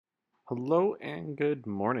Hello and good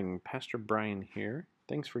morning. Pastor Brian here.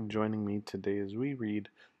 Thanks for joining me today as we read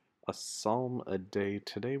a psalm a day.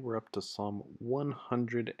 Today we're up to Psalm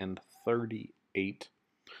 138.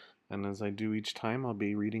 And as I do each time, I'll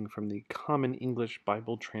be reading from the Common English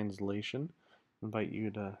Bible Translation. I invite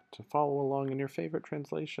you to follow along in your favorite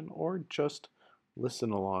translation or just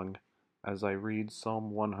listen along as I read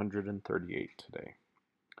Psalm 138 today.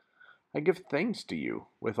 I give thanks to you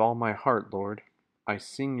with all my heart, Lord. I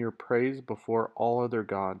sing your praise before all other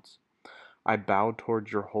gods. I bow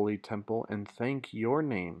towards your holy temple and thank your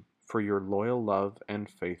name for your loyal love and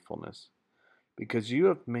faithfulness, because you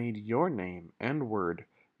have made your name and word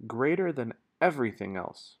greater than everything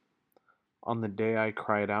else. On the day I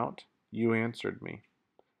cried out, you answered me.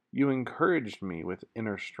 You encouraged me with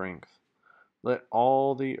inner strength. Let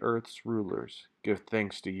all the earth's rulers give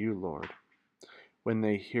thanks to you, Lord, when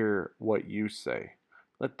they hear what you say.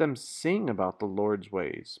 Let them sing about the Lord's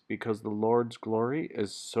ways, because the Lord's glory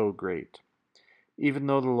is so great. Even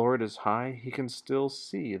though the Lord is high, he can still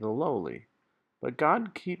see the lowly, but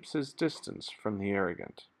God keeps his distance from the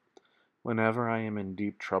arrogant. Whenever I am in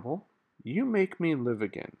deep trouble, you make me live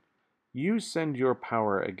again. You send your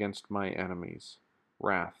power against my enemies'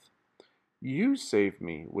 wrath. You save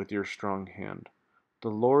me with your strong hand. The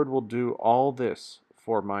Lord will do all this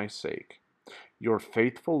for my sake. Your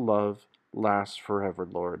faithful love lasts forever,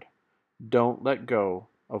 Lord. Don't let go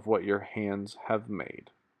of what your hands have made.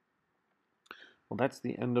 Well, that's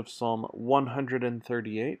the end of Psalm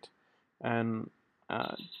 138. And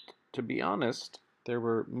uh, to be honest, there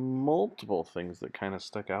were multiple things that kind of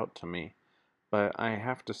stuck out to me. But I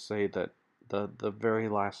have to say that the very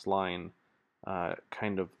last line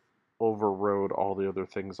kind of overrode all the other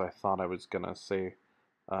things I thought I was going to say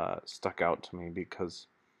stuck out to me because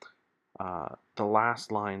the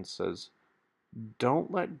last line says, don't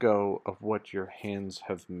let go of what your hands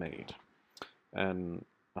have made. And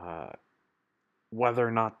whether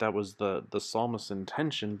or not that was the psalmist's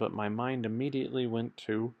intention, but my mind immediately went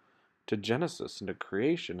to Genesis and to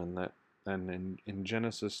creation, and in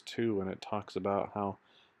Genesis 2, when it talks about how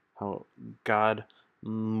God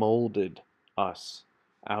molded us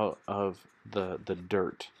out of the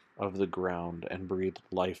dirt of the ground and breathed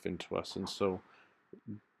life into us. And so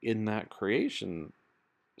in that creation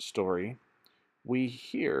story, we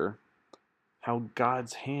hear how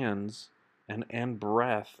God's hands and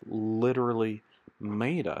breath literally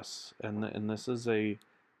made us. And this is a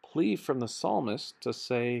plea from the psalmist to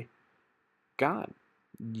say, God,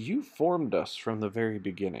 you formed us from the very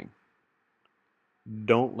beginning.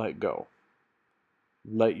 Don't let go.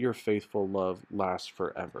 Let your faithful love last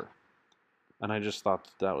forever. And I just thought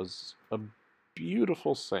that was a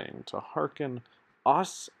beautiful saying to hearken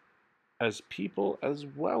us as people as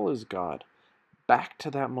well as God back to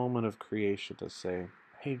that moment of creation to say,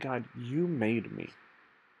 hey, God, you made me.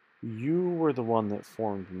 You were the one that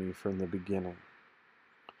formed me from the beginning.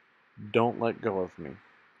 Don't let go of me.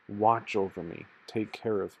 Watch over me. Take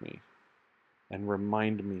care of me. And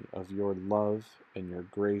remind me of your love and your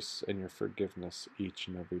grace and your forgiveness each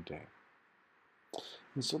and every day.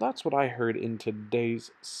 And so that's what I heard in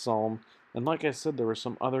today's psalm. And like I said, there were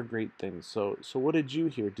some other great things. So what did you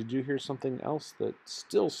hear? Did you hear something else that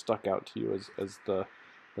still stuck out to you as the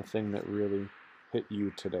thing that really hit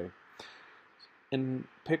you today? And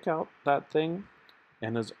pick out that thing,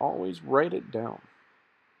 and as always, write it down,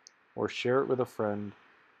 or share it with a friend,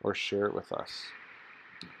 or share it with us,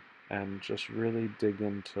 and just really dig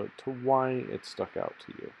into why it stuck out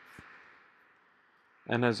to you.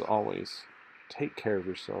 And as always, take care of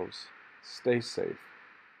yourselves, stay safe,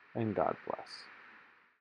 and God bless.